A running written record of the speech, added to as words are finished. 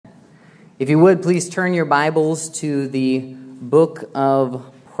If you would, please turn your Bibles to the book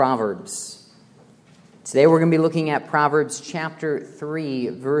of Proverbs. Today we're going to be looking at Proverbs chapter 3,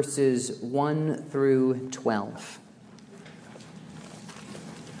 verses 1 through 12.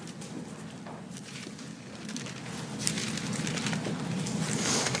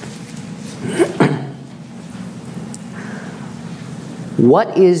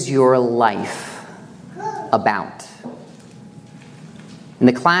 What is your life about? In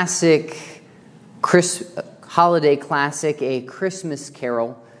the classic holiday classic, A Christmas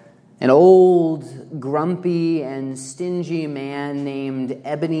Carol, an old, grumpy, and stingy man named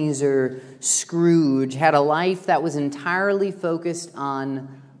Ebenezer Scrooge had a life that was entirely focused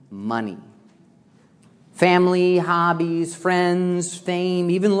on money. Family, hobbies, friends, fame,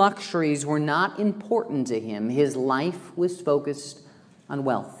 even luxuries were not important to him. His life was focused on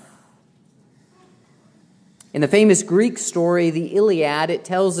wealth. In the famous Greek story, the Iliad, it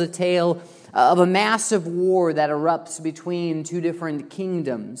tells a tale of a massive war that erupts between two different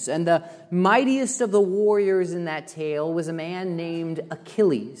kingdoms. And the mightiest of the warriors in that tale was a man named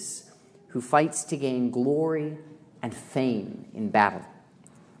Achilles, who fights to gain glory and fame in battle.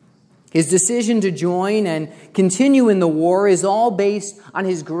 His decision to join and continue in the war is all based on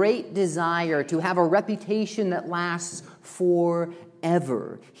his great desire to have a reputation that lasts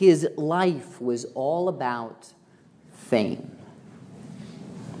forever. His life was all about fame.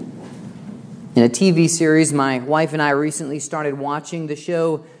 In a TV series my wife and I recently started watching, the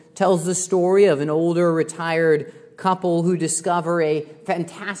show tells the story of an older retired couple who discover a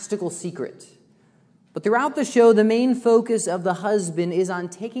fantastical secret. But throughout the show, the main focus of the husband is on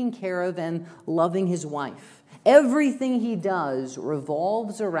taking care of and loving his wife. Everything he does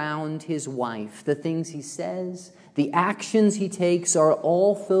revolves around his wife. The things he says, the actions he takes are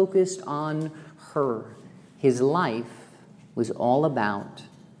all focused on her. His life was all about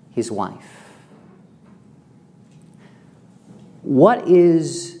his wife. What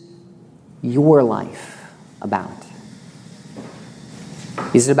is your life about?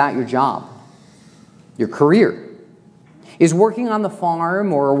 Is it about your job, your career? Is working on the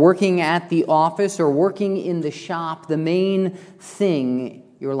farm or working at the office or working in the shop the main thing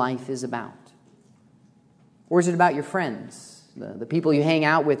your life is about? Or is it about your friends, the people you hang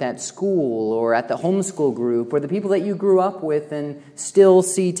out with at school or at the homeschool group, or the people that you grew up with and still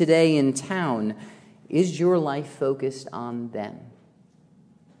see today in town? Is your life focused on them?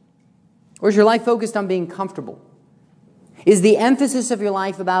 Or is your life focused on being comfortable? Is the emphasis of your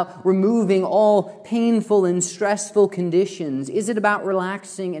life about removing all painful and stressful conditions? Is it about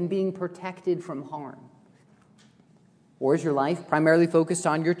relaxing and being protected from harm? Or is your life primarily focused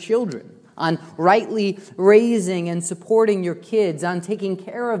on your children, on rightly raising and supporting your kids, on taking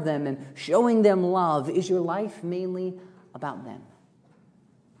care of them and showing them love? Is your life mainly about them?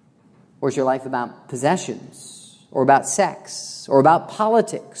 Or is your life about possessions, or about sex, or about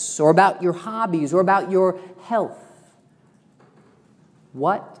politics, or about your hobbies, or about your health?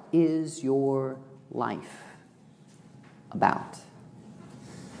 What is your life about?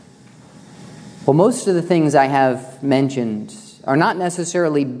 Well, most of the things I have mentioned are not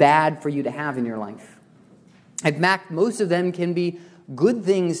necessarily bad for you to have in your life. In fact, most of them can be good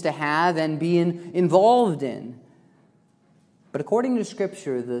things to have and be involved in. But according to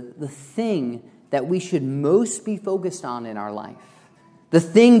Scripture, the thing that we should most be focused on in our life, the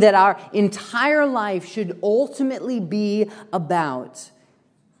thing that our entire life should ultimately be about,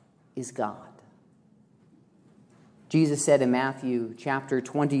 is God. Jesus said in Matthew chapter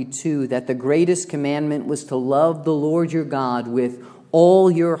 22 that the greatest commandment was to love the Lord your God with all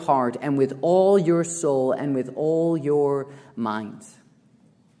your heart and with all your soul and with all your mind.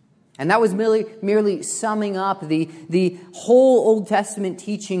 And that was merely summing up the whole Old Testament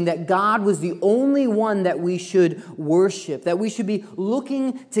teaching that God was the only one that we should worship, that we should be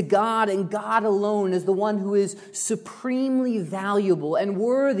looking to God and God alone as the one who is supremely valuable and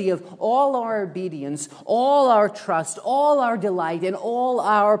worthy of all our obedience, all our trust, all our delight, and all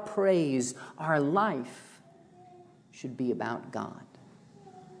our praise. Our life should be about God.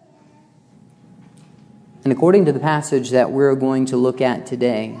 And according to the passage that we're going to look at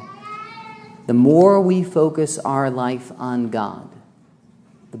today, the more we focus our life on God,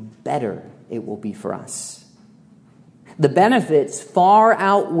 the better it will be for us. The benefits far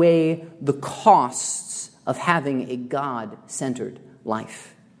outweigh the costs of having a God-centered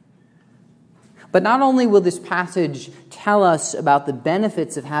life. But not only will this passage tell us about the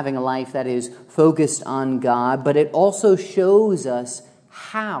benefits of having a life that is focused on God, but it also shows us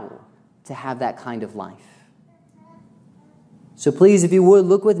how to have that kind of life. So please, if you would,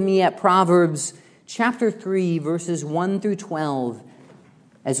 look with me at Proverbs chapter 3, verses 1 through 12,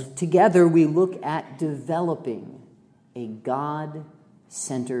 as together we look at developing a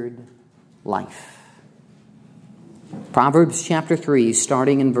God-centered life. Proverbs chapter 3,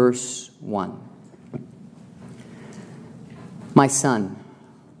 starting in verse 1. My son,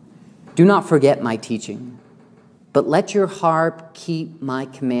 do not forget my teaching, but let your heart keep my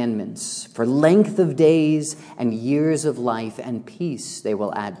commandments. For length of days and years of life and peace they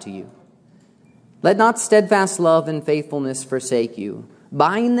will add to you. Let not steadfast love and faithfulness forsake you.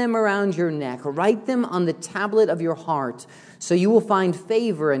 Bind them around your neck. Write them on the tablet of your heart, so you will find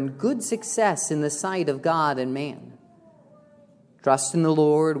favor and good success in the sight of God and man. Trust in the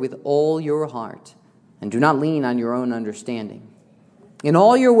Lord with all your heart, and do not lean on your own understanding. In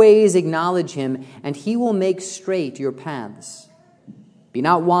all your ways acknowledge him, and he will make straight your paths. Be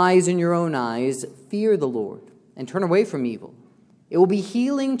not wise in your own eyes. Fear the Lord, and turn away from evil. It will be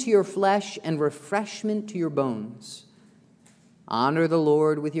healing to your flesh and refreshment to your bones. Honor the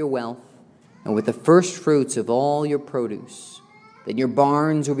Lord with your wealth and with the first fruits of all your produce. Then your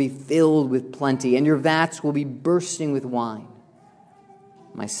barns will be filled with plenty, and your vats will be bursting with wine.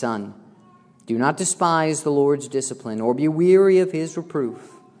 My son, do not despise the Lord's discipline, or be weary of his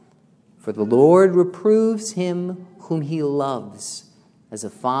reproof. For the Lord reproves him whom he loves, as a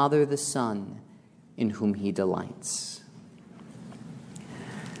father the son in whom he delights.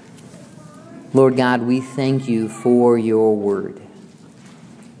 Lord God, we thank you for your word.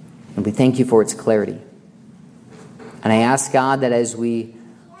 And we thank you for its clarity. And I ask, God, that as we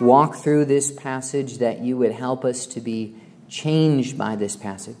walk through this passage, that you would help us to be changed by this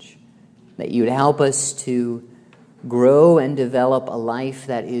passage. That you would help us to grow and develop a life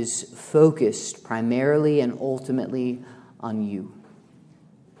that is focused primarily and ultimately on you.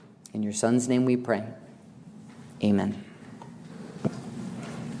 In your Son's name we pray. Amen.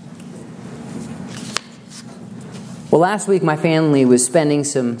 Well, last week my family was spending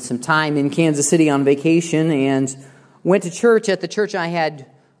some time in Kansas City on vacation and went to church at the church I had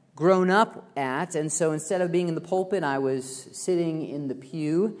grown up at. And so instead of being in the pulpit, I was sitting in the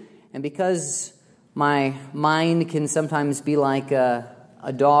pew. And because my mind can sometimes be like a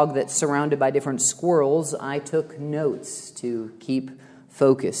dog that's surrounded by different squirrels, I took notes to keep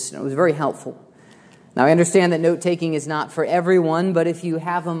focused. And it was very helpful. Now, I understand that note-taking is not for everyone, but if you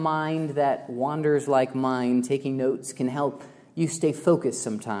have a mind that wanders like mine, taking notes can help you stay focused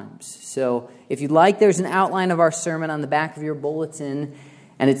sometimes. So if you'd like, there's an outline of our sermon on the back of your bulletin,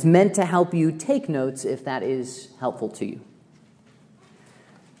 and it's meant to help you take notes if that is helpful to you.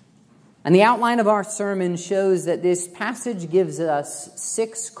 And the outline of our sermon shows that this passage gives us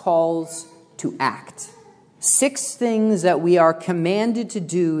 6 calls to act. 6 things that we are commanded to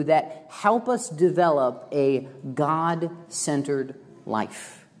do that help us develop a God-centered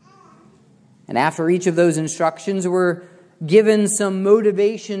life. And after each of those instructions, we're given some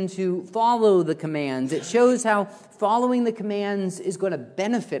motivation to follow the commands. It shows how following the commands is going to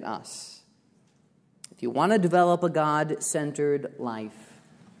benefit us. If you want to develop a God-centered life,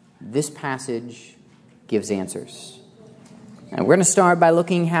 this passage gives answers. And we're going to start by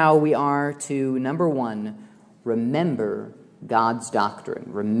looking how we are to, number 1, remember God's doctrine.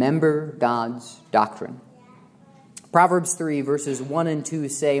 Remember God's doctrine. Proverbs 3, verses 1 and 2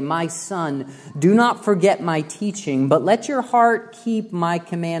 say, My son, do not forget my teaching, but let your heart keep my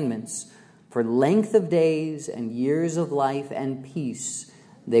commandments. For length of days and years of life and peace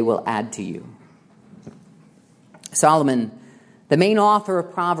they will add to you. Solomon, the main author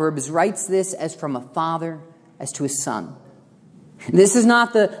of Proverbs, writes this as from a father as to his son. This is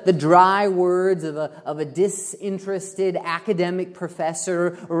not the dry words of a disinterested academic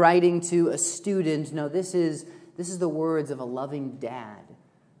professor writing to a student. No, this is the words of a loving dad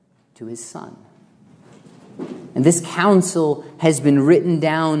to his son. And this counsel has been written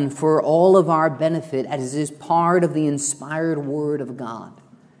down for all of our benefit as it is part of the inspired word of God.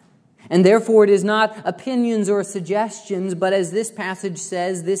 And therefore it is not opinions or suggestions, but as this passage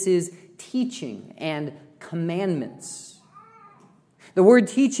says, this is teaching and commandments. The word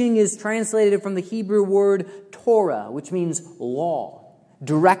teaching is translated from the Hebrew word Torah, which means law,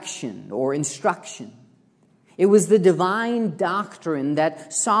 direction, or instruction. It was the divine doctrine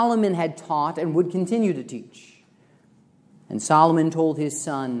that Solomon had taught and would continue to teach. And Solomon told his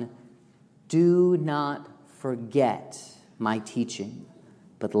son, Do not forget my teaching,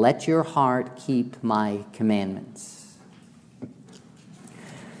 but let your heart keep my commandments.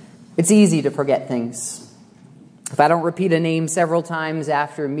 It's easy to forget things. If I don't repeat a name several times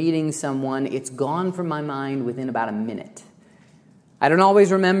after meeting someone, it's gone from my mind within about a minute. I don't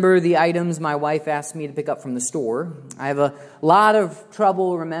always remember the items my wife asked me to pick up from the store. I have a lot of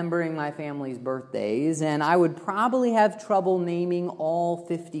trouble remembering my family's birthdays, and I would probably have trouble naming all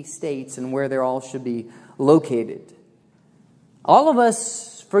 50 states and where they all should be located. All of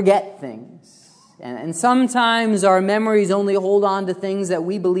us forget things, and sometimes our memories only hold on to things that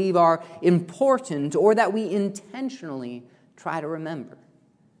we believe are important or that we intentionally try to remember.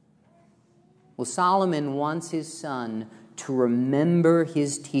 Well, Solomon wants his son to remember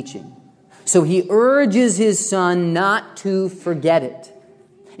his teaching. So he urges his son not to forget it.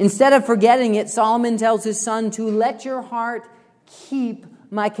 Instead of forgetting it, Solomon tells his son to let your heart keep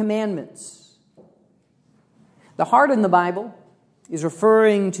my commandments. The heart in the Bible is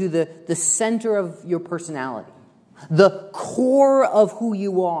referring to the center of your personality, the core of who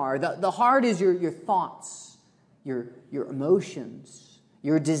you are. The heart is your thoughts, your emotions,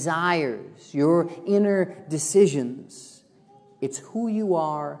 your desires, your inner decisions. It's who you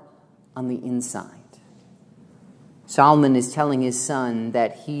are on the inside. Solomon is telling his son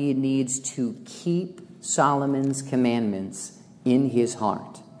that he needs to keep Solomon's commandments in his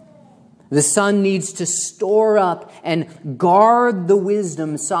heart. The son needs to store up and guard the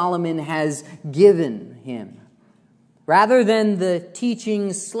wisdom Solomon has given him. Rather than the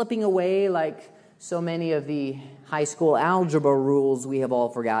teaching slipping away like so many of the high school algebra rules we have all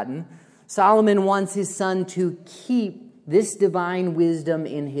forgotten, Solomon wants his son to keep this divine wisdom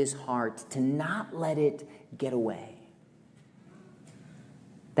in his heart, to not let it get away.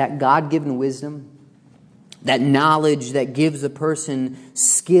 That God-given wisdom, that knowledge that gives a person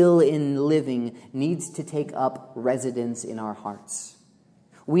skill in living, needs to take up residence in our hearts.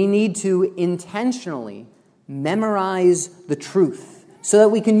 We need to intentionally memorize the truth so that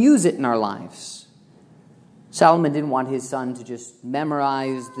we can use it in our lives. Solomon didn't want his son to just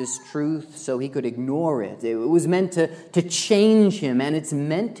memorize this truth so he could ignore it. It was meant to change him, and it's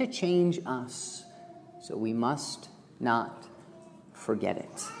meant to change us. So we must not forget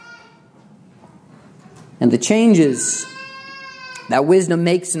it. And the changes that wisdom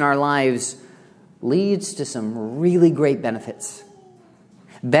makes in our lives leads to some really great benefits.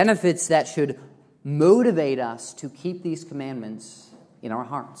 Benefits that should motivate us to keep these commandments in our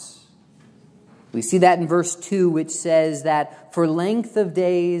hearts. We see that in verse 2, which says that for length of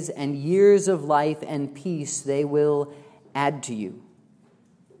days and years of life and peace they will add to you.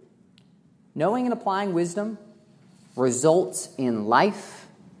 Knowing and applying wisdom results in life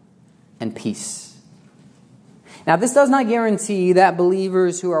and peace. Now, this does not guarantee that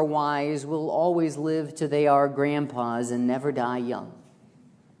believers who are wise will always live till they are grandpas and never die young.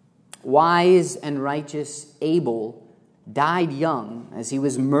 Wise and righteous Abel died young as he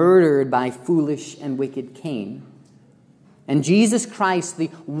was murdered by foolish and wicked Cain. And Jesus Christ, the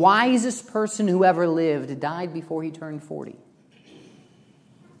wisest person who ever lived, died before he turned 40.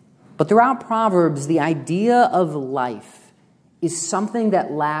 But throughout Proverbs, the idea of life is something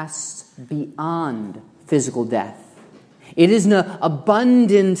that lasts beyond physical death. It is an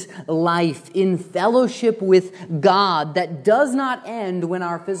abundant life in fellowship with God that does not end when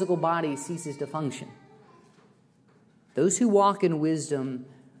our physical body ceases to function. Those who walk in wisdom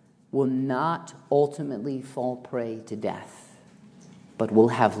will not ultimately fall prey to death, but will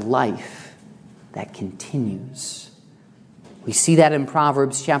have life that continues. We see that in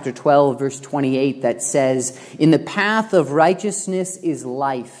Proverbs chapter 12, verse 28, that says, "In the path of righteousness is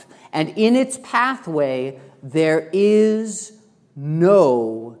life, and in its pathway there is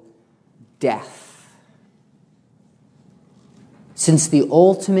no death." Since the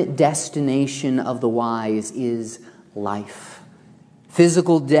ultimate destination of the wise is life,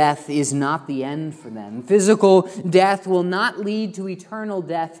 physical death is not the end for them. Physical death will not lead to eternal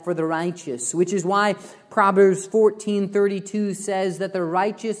death for the righteous, which is why Proverbs 14:32 says that the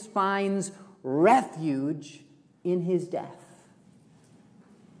righteous finds refuge in his death.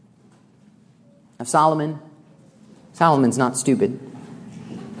 Now, Solomon's not stupid.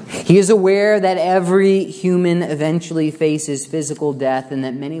 He is aware that every human eventually faces physical death and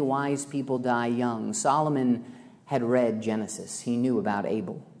that many wise people die young. Solomon had read Genesis. He knew about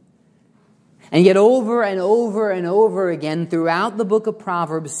Abel. And yet over and over and over again throughout the book of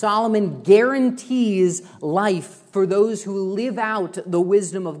Proverbs, Solomon guarantees life for those who live out the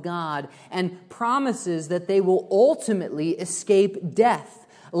wisdom of God and promises that they will ultimately escape death.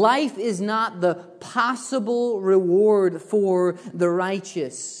 Life is not the possible reward for the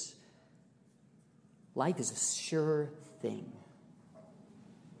righteous. Life is a sure thing.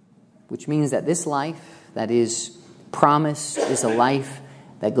 Which means that this life that is promised is a life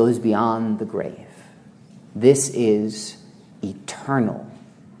that goes beyond the grave. This is eternal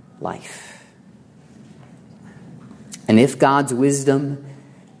life. And if God's wisdom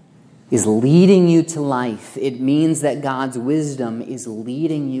is leading you to life, it means that God's wisdom is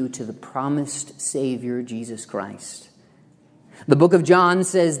leading you to the promised Savior, Jesus Christ. The book of John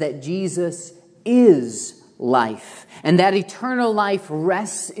says that Jesus is life, and that eternal life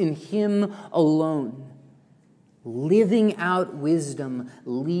rests in Him alone. Living out wisdom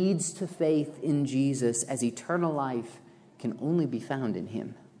leads to faith in Jesus, as eternal life can only be found in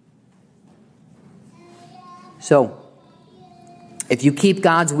Him. So, if you keep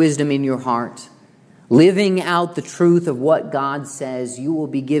God's wisdom in your heart, living out the truth of what God says, you will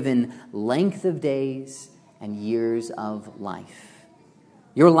be given length of days and years of life.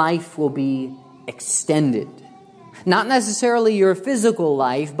 Your life will be extended. Not necessarily your physical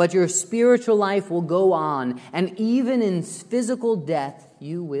life, but your spiritual life will go on. And even in physical death,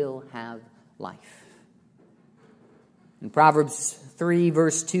 you will have life. And Proverbs 3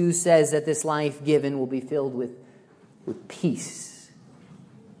 verse 2 says that this life given will be filled with peace.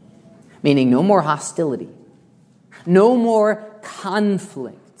 Meaning no more hostility. No more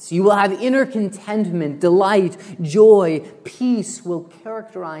conflict. You will have inner contentment, delight, joy, peace will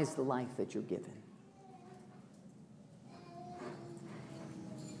characterize the life that you're given.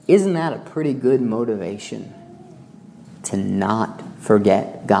 Isn't that a pretty good motivation to not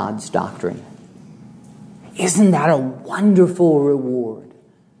forget God's doctrine? Isn't that a wonderful reward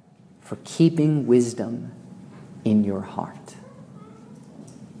for keeping wisdom in your heart?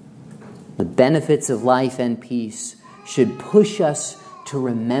 The benefits of life and peace should push us to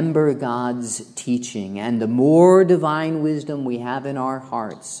remember God's teaching. And the more divine wisdom we have in our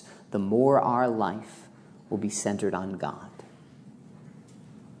hearts, the more our life will be centered on God.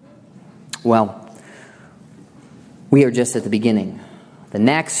 Well, we are just at the beginning. The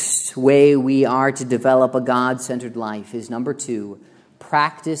next way we are to develop a God-centered life is number 2,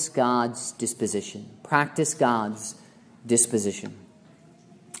 practice God's disposition. Practice God's disposition.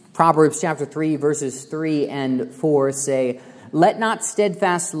 Proverbs chapter 3, verses 3 and 4 say, "Let not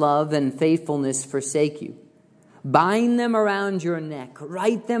steadfast love and faithfulness forsake you. Bind them around your neck.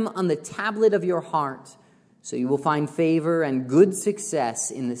 Write them on the tablet of your heart, so you will find favor and good success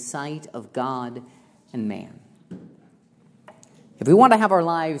in the sight of God and man." If we want to have our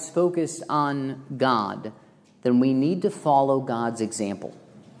lives focused on God, then we need to follow God's example.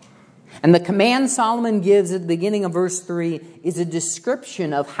 And the command Solomon gives at the beginning of verse 3 is a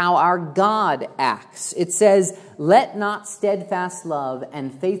description of how our God acts. It says, "Let not steadfast love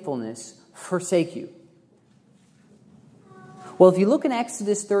and faithfulness forsake you." Well, if you look in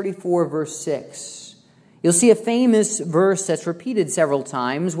Exodus 34, verse 6, you'll see a famous verse that's repeated several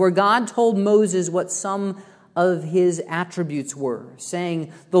times where God told Moses what some of His attributes were,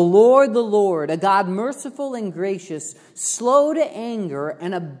 saying, the Lord, a God merciful and gracious, slow to anger,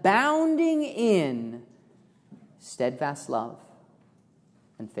 and abounding in steadfast love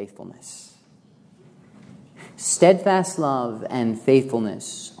and faithfulness." Steadfast love and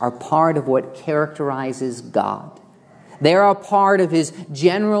faithfulness are part of what characterizes God. They are a part of His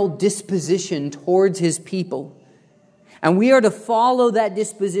general disposition towards His people. And we are to follow that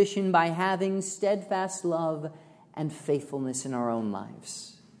disposition by having steadfast love and faithfulness in our own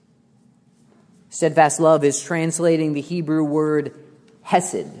lives. Steadfast love is translating the Hebrew word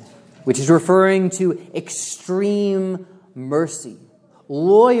hesed, which is referring to extreme mercy,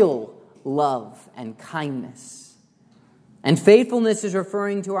 loyal love, and kindness. And faithfulness is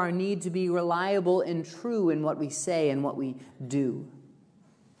referring to our need to be reliable and true in what we say and what we do.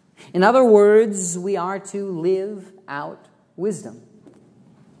 In other words, we are to live out wisdom.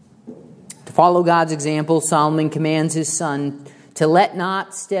 To follow God's example, Solomon commands his son to let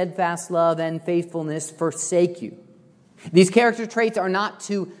not steadfast love and faithfulness forsake you. These character traits are not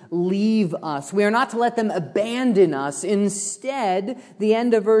to leave us. We are not to let them abandon us. Instead, the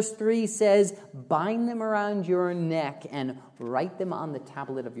end of verse 3 says, "Bind them around your neck and write them on the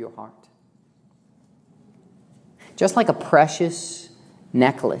tablet of your heart." Just like a precious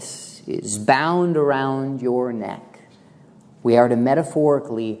necklace is bound around your neck, we are to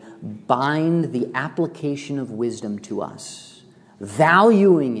metaphorically bind the application of wisdom to us,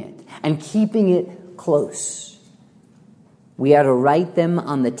 valuing it and keeping it close. We are to write them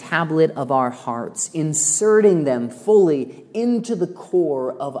on the tablet of our hearts, inserting them fully into the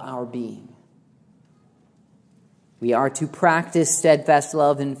core of our being. We are to practice steadfast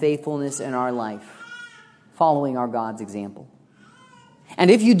love and faithfulness in our life, following our God's example. And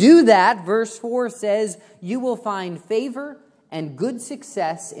if you do that, verse 4 says, you will find favor and good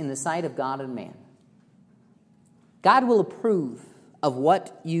success in the sight of God and man. God will approve of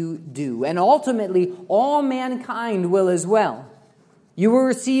what you do, and ultimately all mankind will as well. You will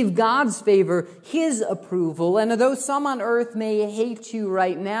receive God's favor, His approval. And though some on earth may hate you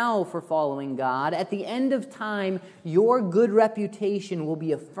right now for following God, at the end of time, your good reputation will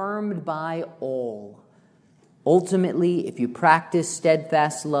be affirmed by all. Ultimately, if you practice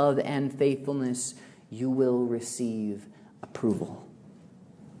steadfast love and faithfulness, you will receive approval.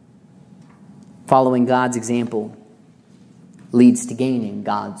 Following God's example leads to gaining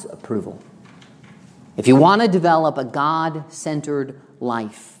God's approval. If you want to develop a God-centered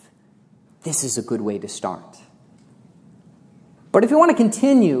life, this is a good way to start. But if you want to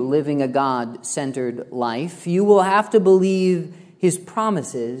continue living a God-centered life, you will have to believe His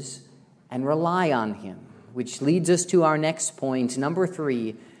promises and rely on Him, which leads us to our next point, number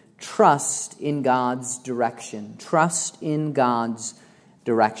 3, trust in God's direction. Trust in God's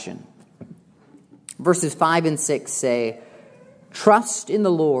direction. Verses 5 and 6 say, "Trust in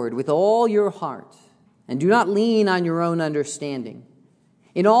the Lord with all your heart, and do not lean on your own understanding.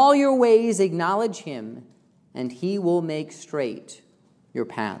 In all your ways acknowledge Him, and He will make straight your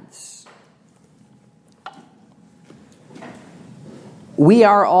paths." We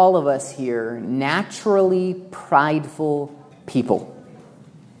are, all of us here, naturally prideful people.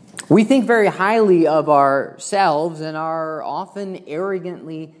 We think very highly of ourselves and are often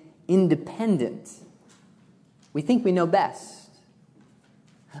arrogantly independent. We think we know best.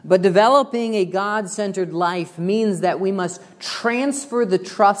 But developing a God-centered life means that we must transfer the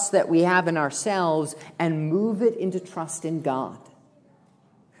trust that we have in ourselves and move it into trust in God.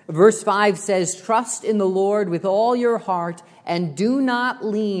 Verse 5 says, "Trust in the Lord with all your heart and do not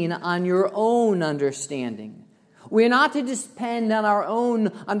lean on your own understanding." We're not to depend on our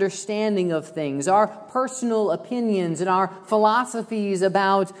own understanding of things. Our personal opinions and our philosophies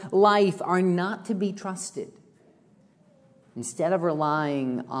about life are not to be trusted. Instead of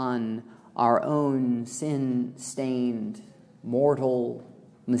relying on our own sin-stained, mortal,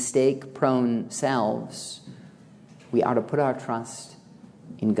 mistake-prone selves, we are to put our trust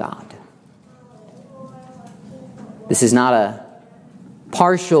in God. This is not a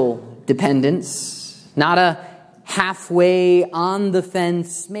partial dependence, not a halfway on the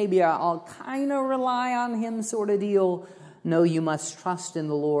fence, maybe I'll kind of rely on Him sort of deal. No, you must trust in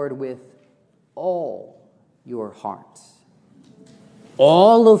the Lord with all your heart.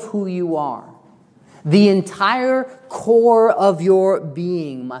 All of who you are, the entire core of your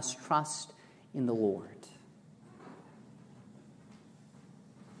being must trust in the Lord.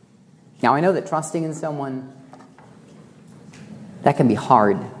 Now, I know that trusting in someone, that can be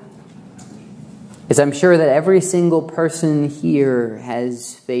hard. Because I'm sure that every single person here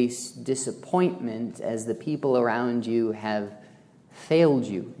has faced disappointment as the people around you have failed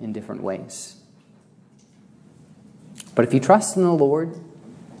you in different ways. But if you trust in the Lord,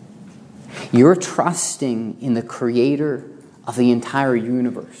 you're trusting in the Creator of the entire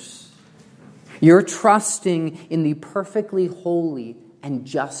universe. You're trusting in the perfectly holy and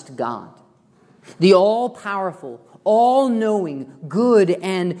just God, the all-powerful, all-knowing, good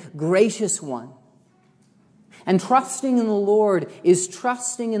and gracious one. And trusting in the Lord is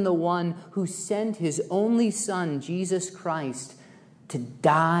trusting in the one who sent His only Son, Jesus Christ, to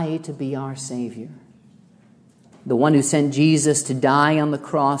die to be our Savior. The one who sent Jesus to die on the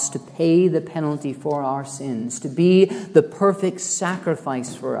cross to pay the penalty for our sins, to be the perfect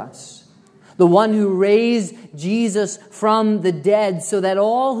sacrifice for us. The one who raised Jesus from the dead so that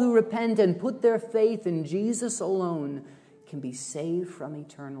all who repent and put their faith in Jesus alone can be saved from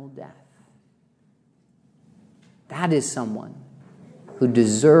eternal death. That is someone who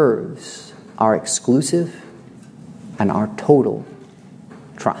deserves our exclusive and our total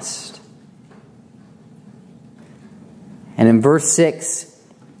trust. And in verse 6,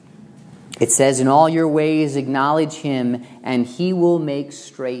 it says, "In all your ways acknowledge Him, and He will make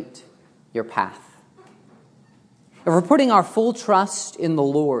straight your path." If we're putting our full trust in the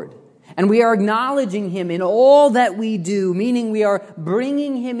Lord, and we are acknowledging Him in all that we do, meaning we are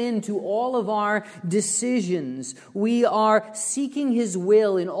bringing Him into all of our decisions, we are seeking His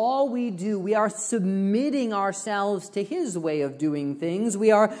will in all we do, we are submitting ourselves to His way of doing things,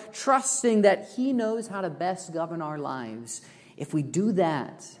 we are trusting that He knows how to best govern our lives. If we do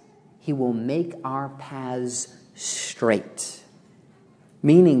that, He will make our paths straight,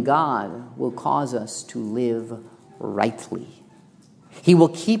 meaning God will cause us to live rightly. He will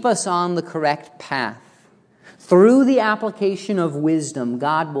keep us on the correct path. Through the application of wisdom,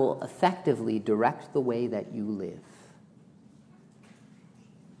 God will effectively direct the way that you live.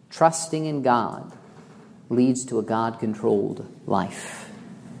 Trusting in God leads to a God-controlled life.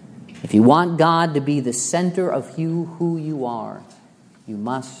 If you want God to be the center of who you are, you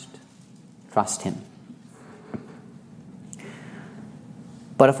must trust Him.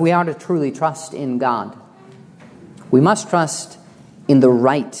 But if we are to truly trust in God, we must trust in the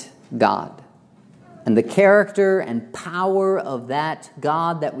right God. And the character and power of that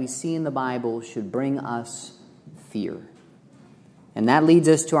God that we see in the Bible should bring us fear. And that leads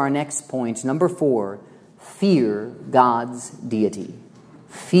us to our next point. Number 4, fear God's deity.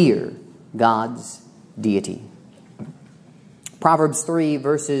 Fear God's deity. Proverbs 3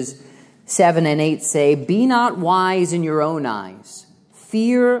 verses 7 and 8 say, "Be not wise in your own eyes.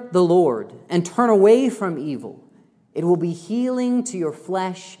 Fear the Lord and turn away from evil. It will be healing to your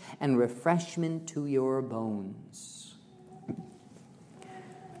flesh and refreshment to your bones."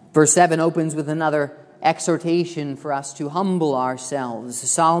 Verse 7 opens with another exhortation for us to humble ourselves.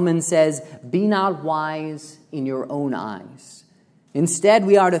 Solomon says, "Be not wise in your own eyes." Instead,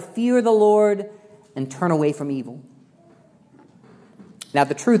 we are to fear the Lord and turn away from evil. Now,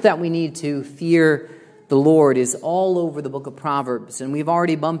 the truth that we need to fear the Lord is all over the book of Proverbs, and we've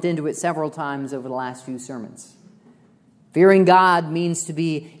already bumped into it several times over the last few sermons. Fearing God means to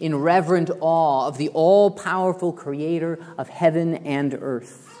be in reverent awe of the all-powerful creator of heaven and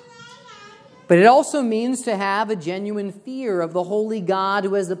earth. But it also means to have a genuine fear of the holy God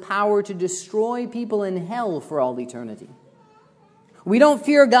who has the power to destroy people in hell for all eternity. We don't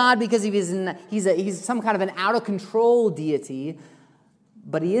fear God because he's some kind of an out-of-control deity,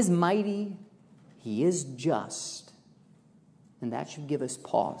 but he is mighty, he is just, and that should give us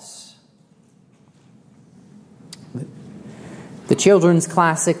pause. The children's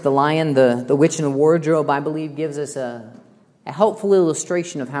classic, The Lion, the Witch, and the Wardrobe, I believe, gives us a helpful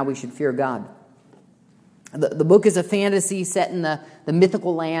illustration of how we should fear God. The book is a fantasy set in the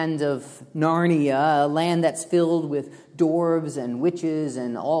mythical land of Narnia, a land that's filled with dwarves and witches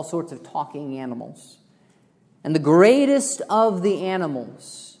and all sorts of talking animals. And the greatest of the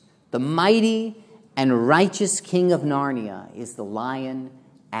animals, the mighty and righteous king of Narnia, is the lion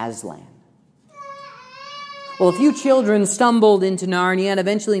Aslan. Well, a few children stumbled into Narnia and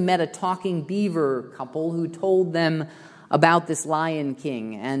eventually met a talking beaver couple who told them about this lion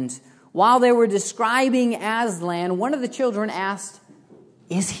king. And while they were describing Aslan, one of the children asked,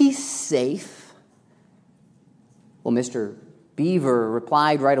 "Is he safe?" Well, Mr. Beaver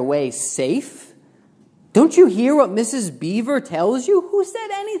replied right away, "Safe? Don't you hear what Mrs. Beaver tells you? Who said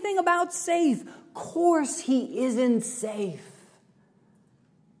anything about safe? Of course he isn't safe.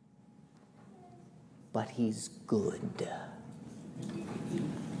 But he's good."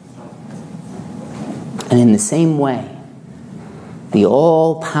 And in the same way, the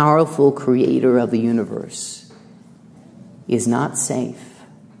all-powerful creator of the universe is not safe.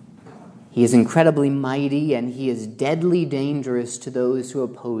 He is incredibly mighty, and he is deadly dangerous to those who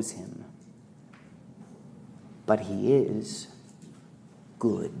oppose him. But he is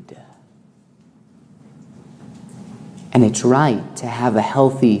good. And it's right to have a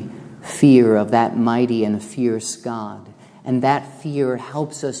healthy fear of that mighty and fierce God. And that fear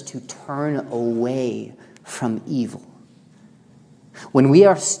helps us to turn away from evil. When we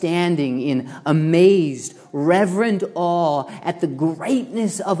are standing in amazed, reverent awe at the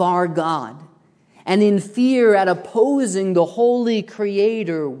greatness of our God, and in fear at opposing the holy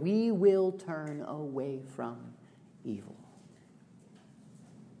Creator, we will turn away from evil.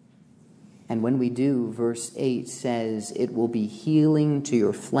 And when we do, verse 8 says, "It will be healing to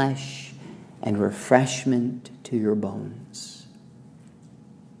your flesh and refreshment to your bones."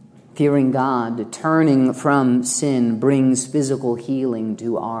 Fearing God, turning from sin, brings physical healing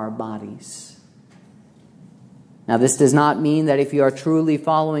to our bodies. Now, this does not mean that if you are truly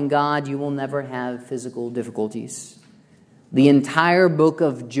following God, you will never have physical difficulties. The entire book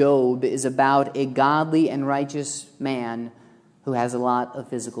of Job is about a godly and righteous man who has a lot of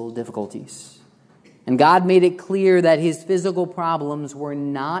physical difficulties. And God made it clear that his physical problems were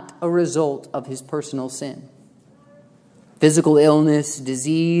not a result of his personal sin. Physical illness,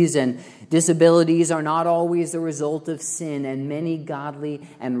 disease, and disabilities are not always the result of sin, and many godly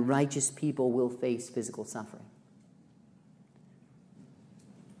and righteous people will face physical suffering.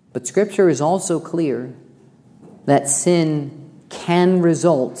 But Scripture is also clear that sin can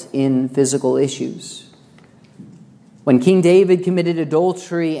result in physical issues. When King David committed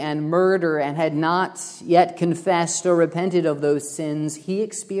adultery and murder and had not yet confessed or repented of those sins, he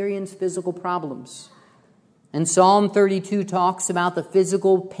experienced physical problems. And Psalm 32 talks about the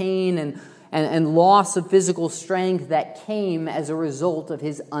physical pain and loss of physical strength that came as a result of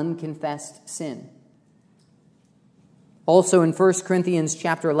his unconfessed sin. Also in 1 Corinthians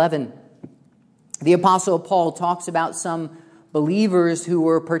chapter 11, the Apostle Paul talks about some believers who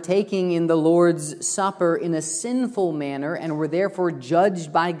were partaking in the Lord's Supper in a sinful manner and were therefore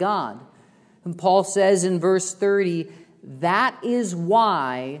judged by God. And Paul says in verse 30 That is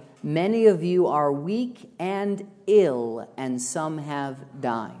why many of you are weak and ill, and some have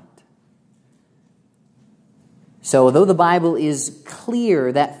died. So, although the Bible is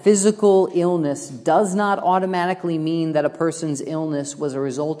clear that physical illness does not automatically mean that a person's illness was a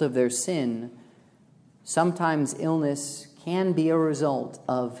result of their sin, sometimes illness can be a result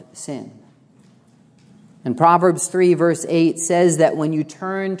of sin. And Proverbs 3 verse 8 says that when you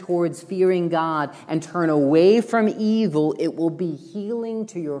turn towards fearing God and turn away from evil, it will be healing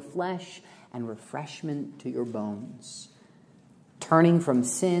to your flesh and refreshment to your bones. Turning from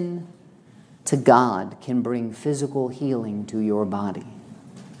sin to God can bring physical healing to your body.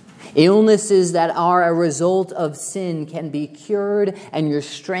 Illnesses that are a result of sin can be cured and your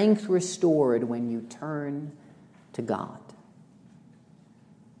strength restored when you turn to God.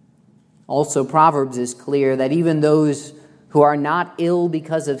 Also, Proverbs is clear that even those who are not ill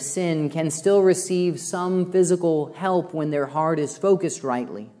because of sin can still receive some physical help when their heart is focused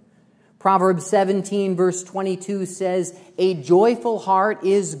rightly. Proverbs 17 verse 22 says, "A joyful heart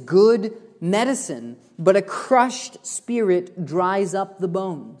is good medicine, but a crushed spirit dries up the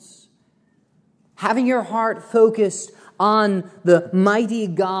bones." Having your heart focused on the mighty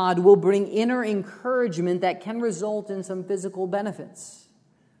God will bring inner encouragement that can result in some physical benefits.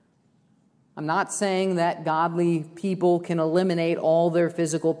 I'm not saying that godly people can eliminate all their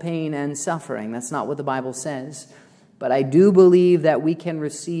physical pain and suffering. That's not what the Bible says. But I do believe that we can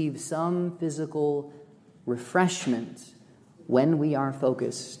receive some physical refreshment when we are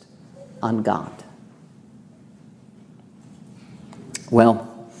focused on God.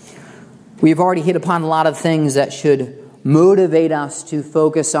 Well, we've already hit upon a lot of things that should motivate us to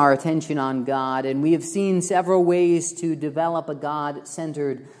focus our attention on God, and we have seen several ways to develop a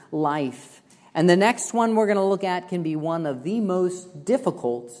God-centered life. And the next one we're going to look at can be one of the most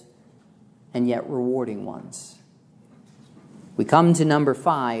difficult and yet rewarding ones. We come to number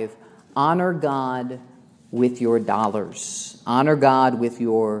 5, honor God with your dollars. Honor God with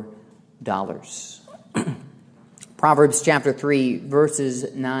your dollars. Proverbs chapter 3,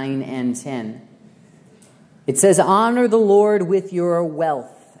 verses 9 and 10. It says, "Honor the Lord with your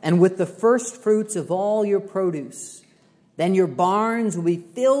wealth and with the first fruits of all your produce. Then your barns will be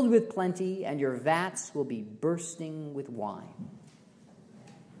filled with plenty, and your vats will be bursting with wine."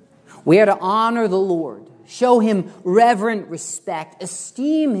 We are to honor the Lord, show Him reverent respect,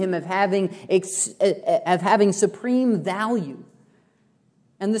 esteem Him of having supreme value.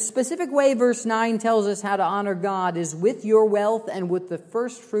 And the specific way verse 9 tells us how to honor God is with your wealth and with the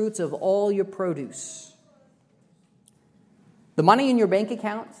first fruits of all your produce. The money in your bank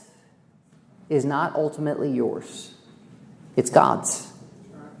account is not ultimately yours. It's God's.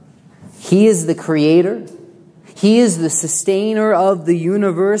 He is the creator. He is the sustainer of the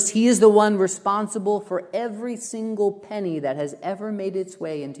universe. He is the one responsible for every single penny that has ever made its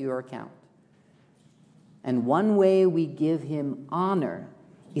way into your account. And one way we give Him honor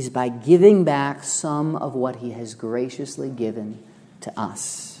is by giving back some of what He has graciously given to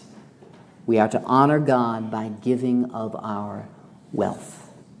us. We are to honor God by giving of our wealth.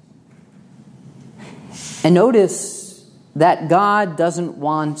 And notice that God doesn't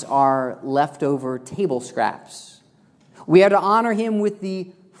want our leftover table scraps. We are to honor Him with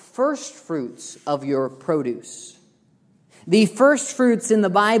the first fruits of your produce. The first fruits in the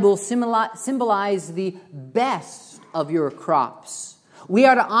Bible symbolize the best of your crops. We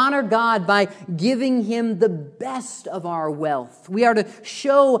are to honor God by giving Him the best of our wealth. We are to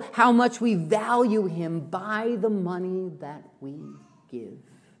show how much we value Him by the money that we give.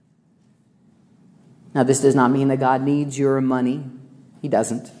 Now, this does not mean that God needs your money. He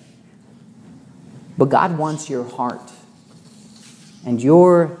doesn't. But God wants your heart. And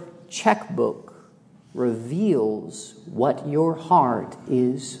your checkbook reveals what your heart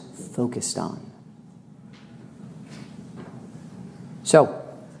is focused on. So,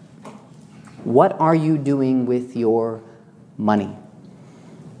 what are you doing with your money?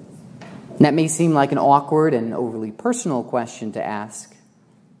 That may seem like an awkward and overly personal question to ask,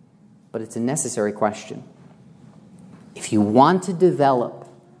 but it's a necessary question. If you want to develop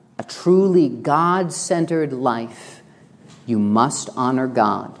a truly God-centered life, you must honor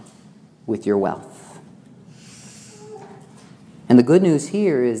God with your wealth. And the good news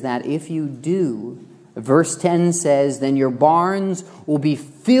here is that if you do, verse 10 says, "Then your barns will be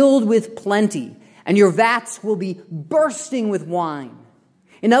filled with plenty, and your vats will be bursting with wine."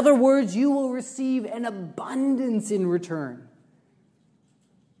 In other words, you will receive an abundance in return.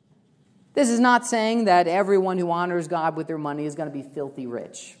 This is not saying that everyone who honors God with their money is going to be filthy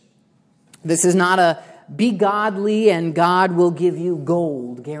rich. This is not a be godly and God will give you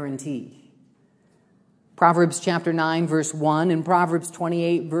gold guarantee. Proverbs chapter 9, verse 1, and Proverbs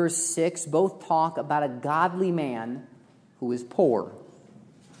 28, verse 6 both talk about a godly man who is poor.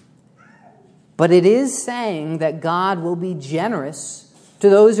 But it is saying that God will be generous to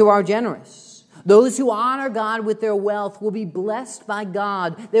those who are generous. Those who honor God with their wealth will be blessed by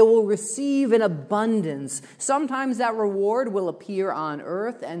God. They will receive in abundance. Sometimes that reward will appear on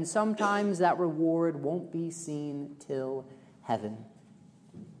earth, and sometimes that reward won't be seen till heaven.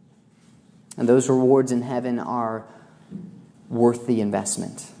 And those rewards in heaven are worth the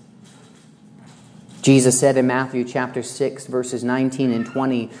investment. Jesus said in Matthew chapter 6, verses 19 and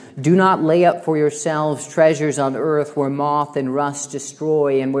 20, "Do not lay up for yourselves treasures on earth where moth and rust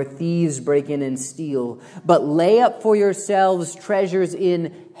destroy and where thieves break in and steal. But lay up for yourselves treasures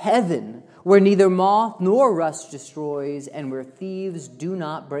in heaven where neither moth nor rust destroys and where thieves do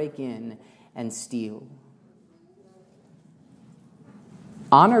not break in and steal."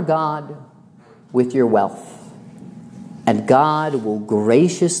 Honor God with your wealth, and God will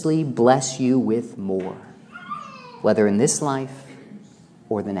graciously bless you with more, whether in this life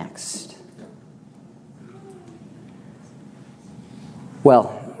or the next.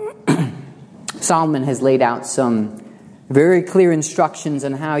 Well, Solomon has laid out some very clear instructions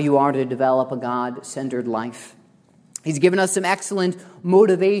on how you are to develop a God-centered life. He's given us some excellent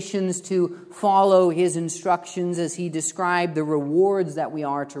motivations to follow his instructions as he described the rewards that we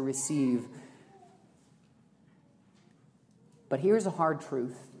are to receive. But here's a hard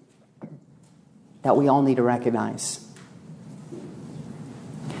truth that we all need to recognize.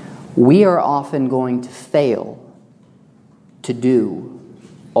 We are often going to fail to do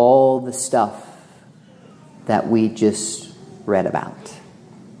all the stuff that we just read about.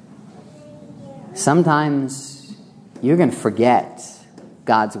 Sometimes you're going to forget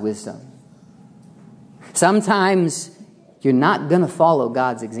God's wisdom. Sometimes you're not going to follow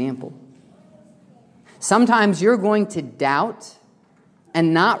God's example. Sometimes you're going to doubt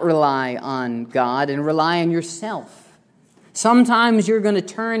and not rely on God and rely on yourself. Sometimes you're going to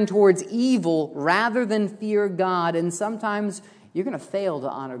turn towards evil rather than fear God. And sometimes you're going to fail to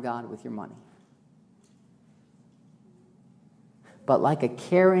honor God with your money. But like a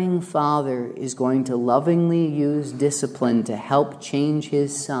caring father is going to lovingly use discipline to help change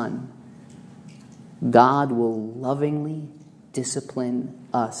his son, God will lovingly discipline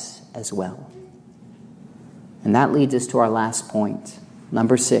us as well. And that leads us to our last point.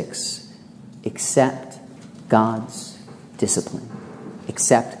 Number 6, accept God's discipline.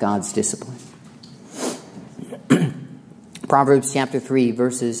 Accept God's discipline. Proverbs chapter 3,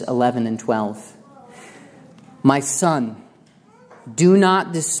 verses 11 and 12. "My son, do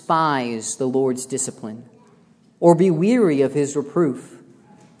not despise the Lord's discipline, or be weary of his reproof.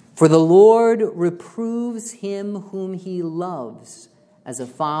 For the Lord reproves him whom he loves, as a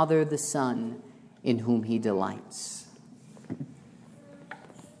father the son in whom he delights."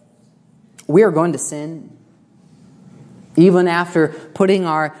 We are going to sin. Even after putting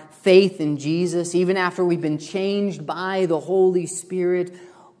our faith in Jesus, even after we've been changed by the Holy Spirit,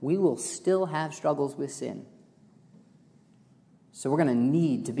 we will still have struggles with sin. So we're going to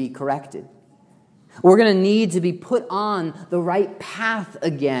need to be corrected. We're going to need to be put on the right path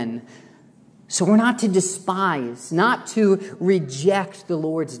again. So we're not to despise, not to reject the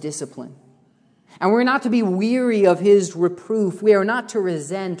Lord's discipline. And we're not to be weary of his reproof. We are not to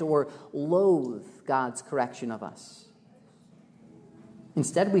resent or loathe God's correction of us.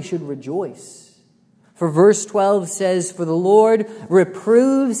 Instead, we should rejoice. For verse 12 says, "For the Lord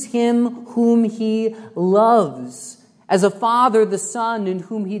reproves him whom he loves, as a father the son in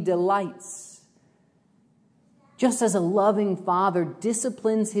whom he delights." Just as a loving father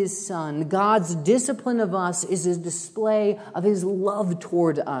disciplines his son, God's discipline of us is a display of his love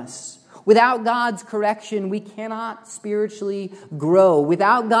toward us. Without God's correction, we cannot spiritually grow.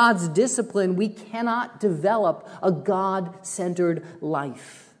 Without God's discipline, we cannot develop a God-centered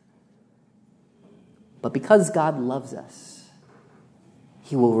life. But because God loves us,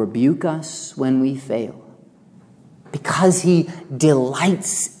 he will rebuke us when we fail. Because he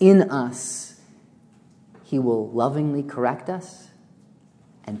delights in us, he will lovingly correct us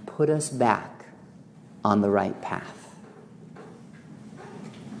and put us back on the right path.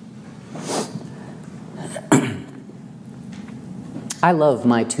 I love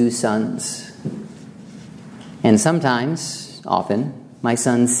my 2 sons. And sometimes, often, my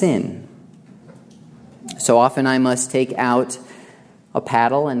sons sin. So often I must take out a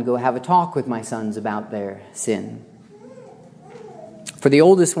paddle and go have a talk with my sons about their sin. For the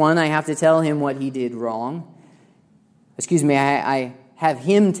oldest one, I have to tell him what he did wrong. I have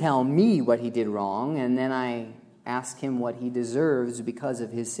him tell me what he did wrong, and then I ask him what he deserves because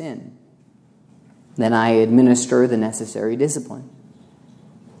of his sin. Then I administer the necessary discipline.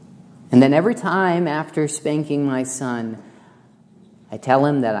 And then every time after spanking my son, I tell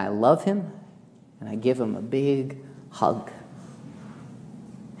him that I love him and I give him a big hug.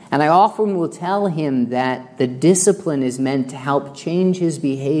 And I often will tell him that the discipline is meant to help change his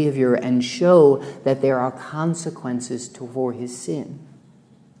behavior and show that there are consequences for his sin.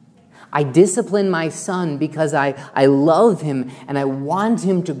 I discipline my son because I love him and I want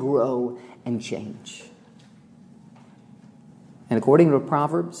him to grow and change. And according to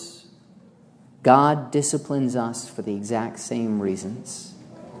Proverbs, God disciplines us for the exact same reasons.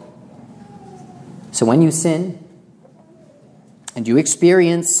 So when you sin, and you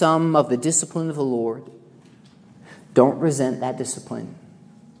experience some of the discipline of the Lord, don't resent that discipline.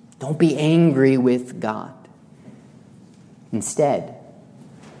 Don't be angry with God. Instead,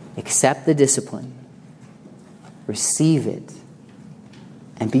 accept the discipline, receive it,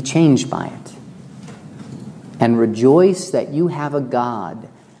 and be changed by it. And rejoice that you have a God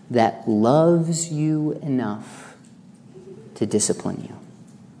that loves you enough to discipline you.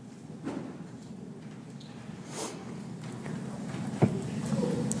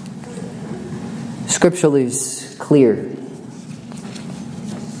 Scripture is clear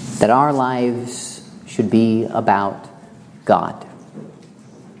that our lives should be about God.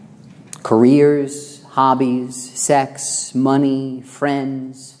 Careers, hobbies, sex, money,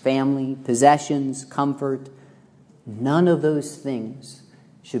 friends, family, possessions, comfort, none of those things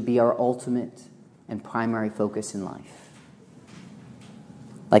should be our ultimate and primary focus in life.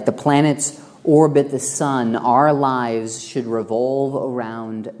 Like the planets orbit the sun, our lives should revolve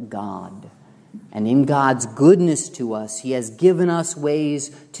around God. And in God's goodness to us, He has given us ways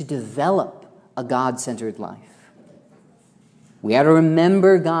to develop a God-centered life. We are to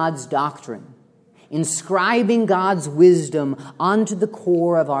remember God's doctrine, inscribing God's wisdom onto the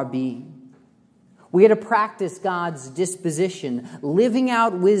core of our being. We are to practice God's disposition, living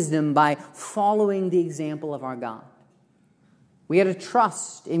out wisdom by following the example of our God. We are to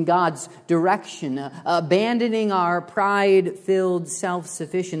trust in God's direction, abandoning our pride-filled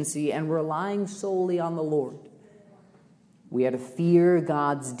self-sufficiency and relying solely on the Lord. We are to fear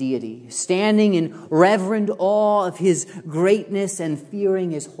God's deity, standing in reverent awe of His greatness and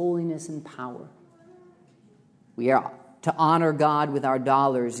fearing His holiness and power. We are to honor God with our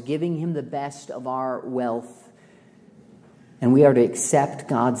dollars, giving Him the best of our wealth. And we are to accept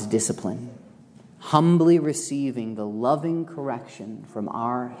God's discipline, humbly receiving the loving correction from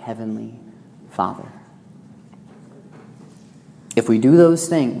our Heavenly Father. If we do those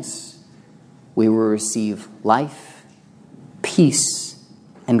things, we will receive life, peace,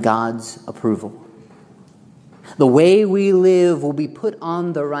 and God's approval. The way we live will be put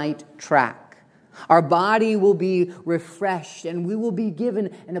on the right track. Our body will be refreshed, and we will be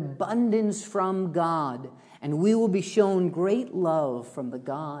given an abundance from God, and we will be shown great love from the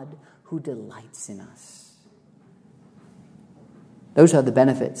God who delights in us. Those are the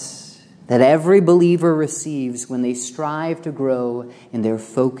benefits that every believer receives when they strive to grow in their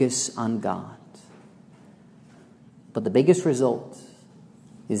focus on God. But the biggest result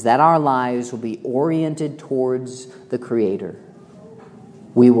is that our lives will be oriented towards the Creator.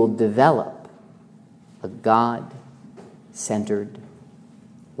 We will develop a God-centered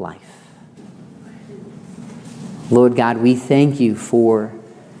life. Lord God, we thank You for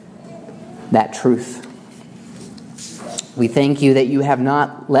that truth. We thank You that You have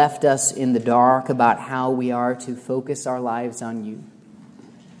not left us in the dark about how we are to focus our lives on You.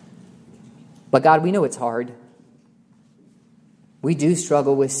 But God, we know it's hard. We do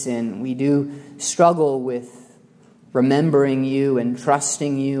struggle with sin. We do struggle with remembering You and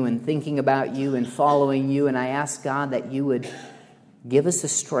trusting You and thinking about You and following You. And I ask, God, that You would give us the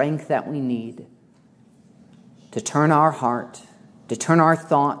strength that we need to turn our heart, to turn our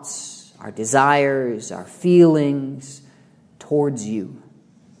thoughts, our desires, our feelings towards You.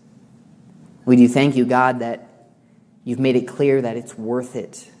 We do thank You, God, that You've made it clear that it's worth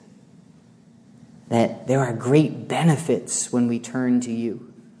it, that there are great benefits when we turn to You.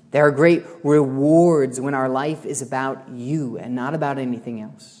 There are great rewards when our life is about You and not about anything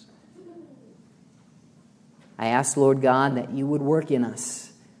else. I ask, Lord God, that You would work in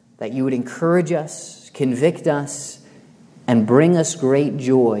us, that You would encourage us, convict us, and bring us great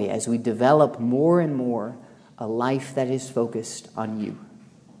joy as we develop more and more a life that is focused on You.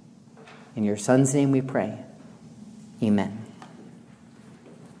 In Your Son's name we pray. Amen.